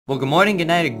Well, good morning, good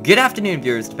night, or good afternoon,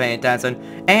 viewers, depending on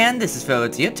time, and this is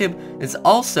Fanboat's YouTube. It's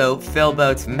also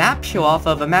Fanboat's map show-off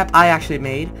of a map I actually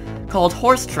made called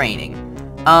Horse Training.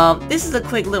 This is a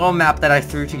quick little map that I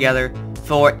threw together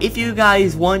for if you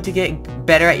guys want to get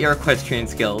better at your equestrian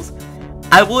skills.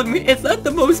 I will admit, it's not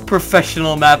the most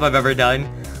professional map I've ever done.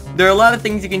 There are a lot of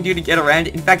things you can do to get around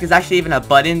it. In fact, there's actually even a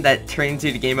button that turns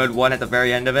you to Game Mode 1 at the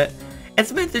very end of it.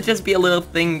 It's meant to just be a little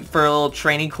thing for a little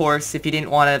training course if you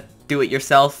didn't want to do it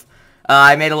yourself.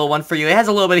 I made a little one for you. It has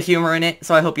a little bit of humor in it,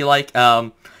 so I hope you like. It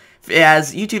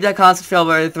has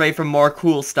youtube.com/Fanboat for more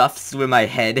cool stuff with my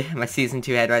head, my Season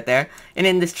 2 head right there. And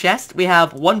in this chest, we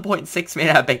have 1.6 made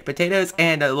out of baked potatoes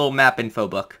and a little map info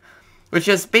book, which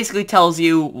just basically tells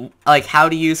you, like, how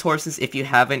to use horses if you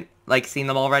haven't, like, seen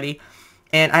them already.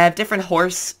 And I have different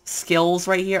horse skills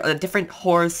right here, different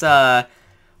horse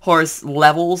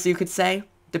levels, you could say,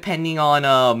 depending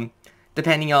on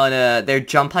their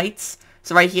jump heights.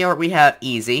 So right here we have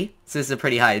easy, so this is a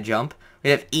pretty high jump.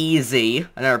 We have easy,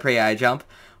 another pretty high jump.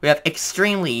 We have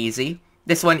extremely easy.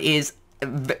 This one is,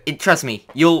 trust me,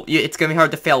 it's gonna be hard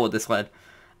to fail with this one.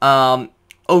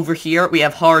 Over here we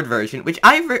have hard version, which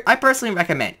I personally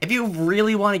recommend. If you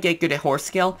really want to get good at horse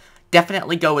skill,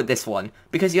 definitely go with this one,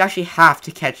 because you actually have to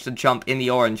catch the jump in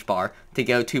the orange bar to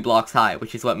go 2 blocks high,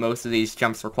 which is what most of these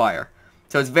jumps require.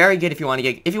 So it's very good if you want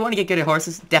to get good at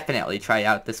horses. Definitely try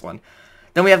out this one.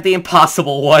 Then we have the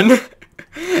impossible one.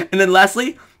 And then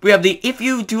lastly, we have the if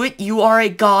you do it, you are a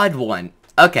god one.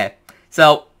 Okay,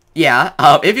 so yeah,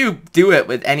 if you do it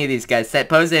with any of these guys,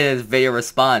 post it as video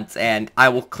response, and I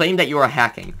will claim that you are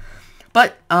hacking.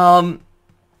 But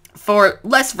for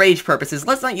less rage purposes,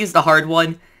 let's not use the hard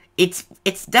one. It's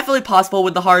definitely possible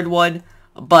with the hard one,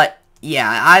 but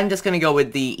yeah, I'm just gonna go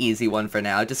with the easy one for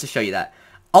now, just to show you that.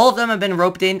 All of them have been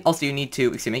roped in. Also, you need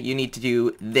to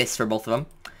do this for both of them.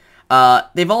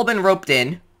 They've all been roped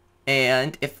in,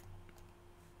 and if...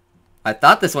 I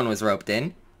thought this one was roped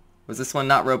in. Was this one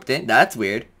not roped in? That's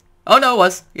weird. Oh, no, it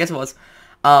was. Yes, it was.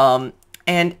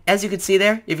 And as you can see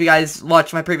there, if you guys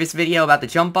watched my previous video about the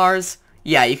jump bars,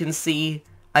 yeah, you can see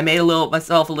I made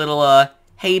myself a little,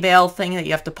 hay bale thing that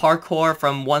you have to parkour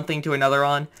from one thing to another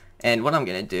on. And what I'm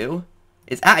gonna do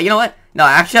is... you know what? No,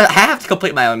 actually, I have to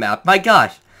complete my own map. My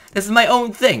gosh. This is my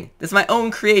own thing. This is my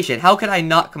own creation. How could I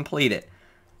not complete it?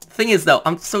 Thing is, though,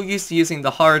 I'm so used to using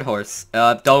the hard horse.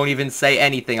 Don't even say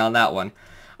anything on that one.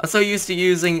 I'm so used to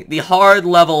using the hard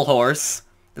level horse.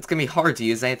 It's gonna be hard to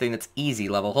use anything that's easy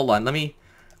level. Hold on, let me...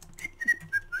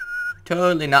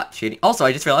 Totally not cheating. Also,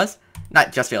 I just realized,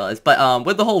 not just realized, but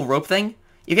with the whole rope thing,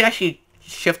 you can actually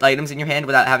shift items in your hand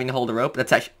without having to hold a rope.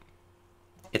 That's actually...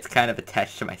 It's kind of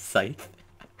attached to my scythe.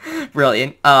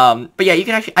 Brilliant. But yeah, you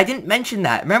can actually... I didn't mention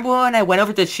that. Remember when I went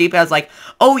over to the sheep and I was like,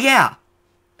 oh yeah!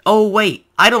 Oh wait,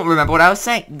 I don't remember what I was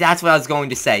saying. That's what I was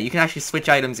going to say. You can actually switch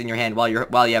items in your hand while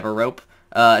you have a rope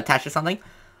attached to something.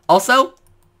 Also,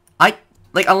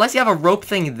 unless you have a rope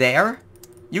thing there,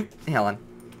 you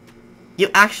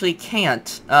actually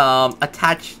can't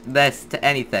attach this to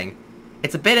anything.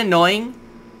 It's a bit annoying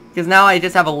because now I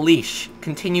just have a leash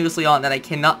continuously on that I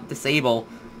cannot disable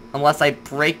unless I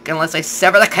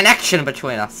sever the connection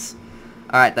between us.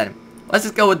 All right then. Let's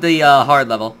just go with the hard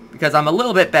level, because I'm a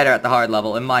little bit better at the hard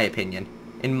level, in my opinion.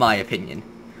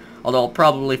 Although I'll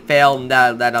probably fail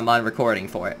now that I'm on recording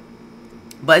for it.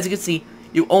 But as you can see,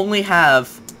 you only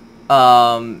have,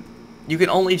 you can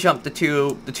only jump the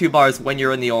two bars when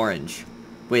you're in the orange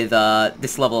with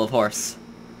this level of horse.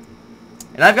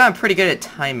 And I've gotten pretty good at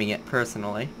timing it,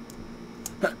 personally.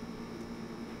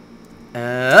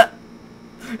 Oh,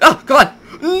 come on!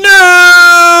 No!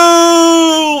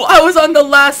 I was on the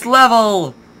last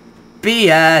level!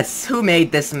 BS. Who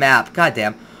made this map?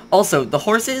 Goddamn. Also, the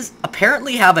horses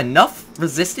apparently have enough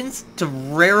resistance to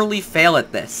rarely fail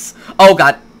at this. Oh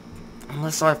god.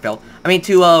 Unless I failed. I mean,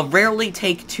 to rarely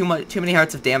take too many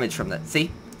hearts of damage from that.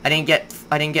 See? I didn't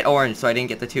get orange, so I didn't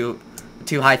get the too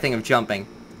high thing of jumping.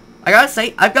 I gotta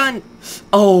say, I've gotten...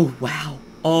 Oh, wow.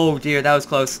 Oh dear, that was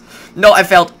close. No, I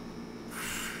failed.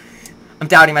 I'm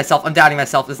doubting myself.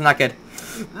 This is not good.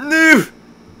 No!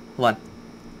 Hold on.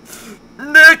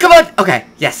 No, come on! Okay,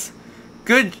 yes.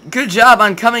 Good job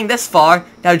on coming this far.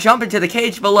 Now jump into the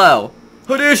cage below.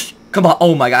 Hadoosh! Come on.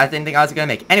 Oh my god, I didn't think I was gonna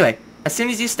make it. Anyway, as soon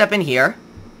as you step in here...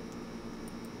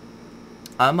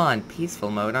 I'm on peaceful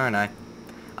mode, aren't I?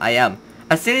 I am.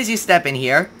 As soon as you step in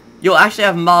here, you'll actually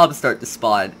have mobs start to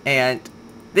spawn. And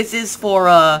this is for,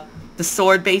 the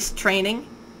sword-based training.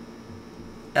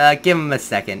 Give them a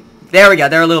second. There we go,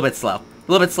 they're a little bit slow. A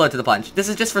little bit slow to the punch. This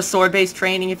is just for sword-based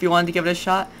training if you wanted to give it a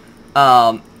shot.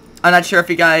 I'm not sure if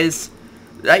you guys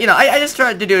you know, I just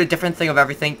tried to do a different thing of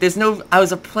everything. There's no, I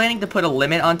was planning to put a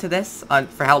limit onto this,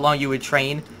 for how long you would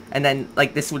train, and then,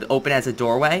 like, this would open as a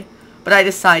doorway. But I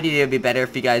decided it would be better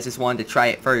if you guys just wanted to try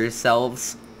it for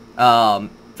yourselves.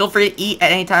 Feel free to eat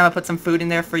at any time. I put some food in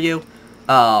there for you.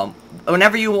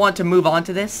 Whenever you want to move on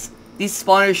to this, these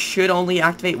spawners should only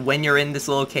activate when you're in this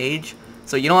little cage.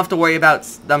 So you don't have to worry about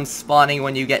them spawning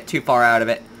when you get too far out of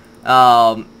it.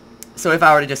 So if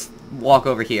I were to just walk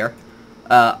over here.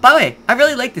 By the way, I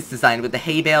really like this design with the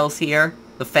hay bales here,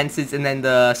 the fences, and then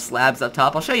the slabs up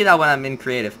top. I'll show you that when I'm in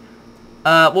creative.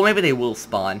 Well, maybe they will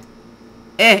spawn.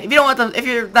 If you don't want them, if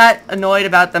you're that annoyed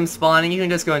about them spawning, you can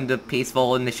just go into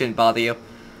peaceful and they shouldn't bother you.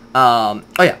 Oh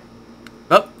yeah.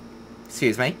 Oh,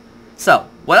 excuse me. So,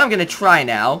 what I'm gonna try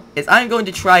now is I'm going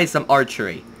to try some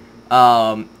archery.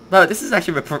 But this is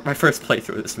actually my first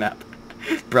playthrough of this map.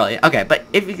 Brilliant. Okay, but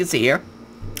if you can see here,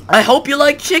 I hope you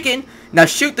like chicken. Now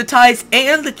shoot the ties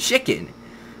and the chicken.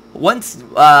 Once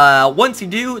you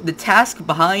do the task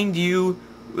behind you,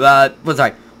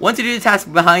 once you do the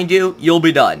task behind you, you'll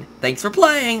be done. Thanks for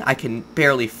playing. I can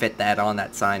barely fit that on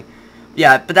that sign.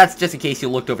 Yeah, but that's just in case you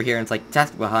looked over here and it's like,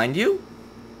 task behind you?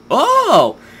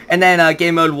 Oh! And then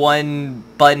game mode 1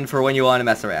 button for when you want to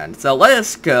mess around. So let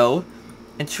us go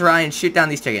and try and shoot down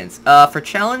these chickens. For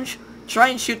challenge, try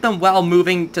and shoot them while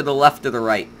moving to the left or the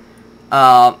right.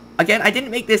 Again, I didn't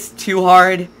make this too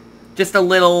hard. Just a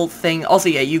little thing. Also,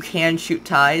 yeah, you can shoot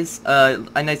ties. A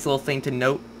nice little thing to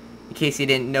note, in case you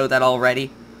didn't know that already.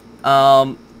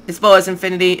 This bow has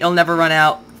infinity. It'll never run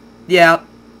out. Yeah,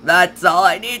 that's all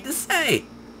I need to say.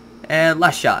 And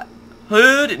last shot.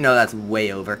 Hood. No, that's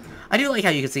way over. I do like how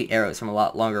you can see arrows from a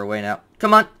lot longer away now.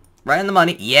 Come on. Right on the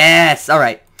money. Yes!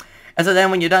 Alright. And so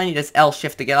then when you're done, you just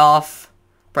L-shift to get off.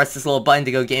 Press this little button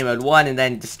to go game mode 1, and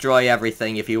then destroy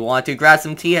everything if you want to. Grab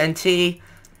some TNT.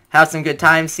 Have some good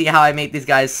time. See how I make these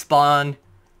guys spawn.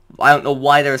 I don't know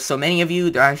why there are so many of you.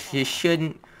 There actually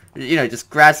shouldn't. You know, just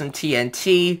grab some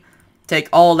TNT. Take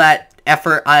all that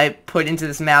effort I put into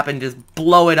this map and just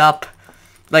blow it up.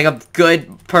 Like a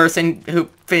good person who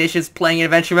finishes playing an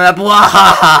adventure map.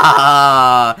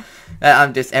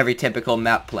 I'm just every typical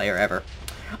map player ever.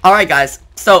 Alright guys,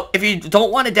 so if you don't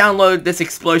want to download this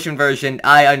explosion version,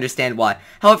 I understand why.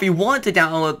 However, if you want to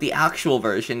download the actual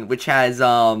version, which has,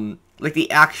 like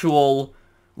the actual,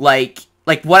 like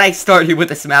what I started with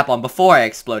this map on before I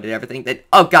exploded everything, then,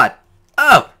 oh god,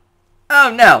 oh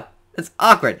no, it's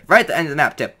awkward, right at the end of the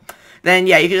map too. Then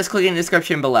yeah, you can just click in the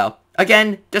description below.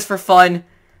 Again, just for fun,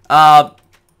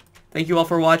 thank you all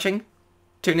for watching.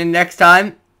 Tune in next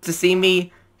time to see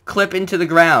me clip into the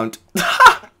ground.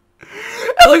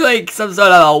 I look like some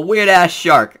sort of a weird-ass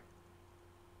shark.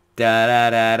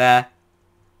 Da-da-da-da.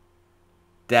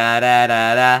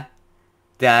 Da-da-da-da.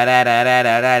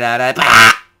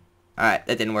 Da-da-da-da-da-da-da. Alright,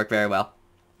 that didn't work very well.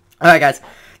 Alright, guys.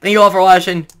 Thank you all for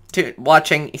watching.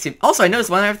 Also, I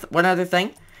noticed one other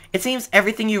thing. It seems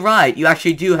everything you ride, you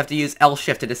actually do have to use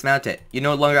L-shift to dismount it. You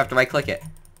no longer have to right-click it.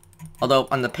 Although,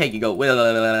 on the pig, you go...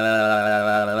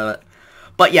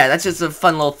 But yeah, that's just a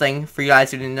fun little thing for you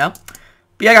guys who didn't know.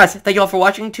 But yeah, guys, thank you all for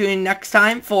watching. Tune in next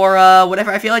time for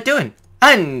whatever I feel like doing.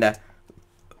 And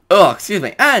excuse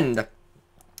me. And By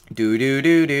the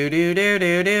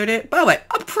way,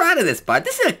 I'm proud of this barn.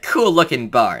 This is a cool looking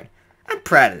barn. I'm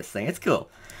proud of this thing. It's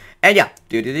cool. And yeah.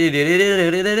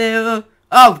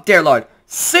 Oh dear Lord.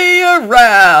 See you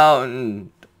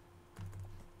around.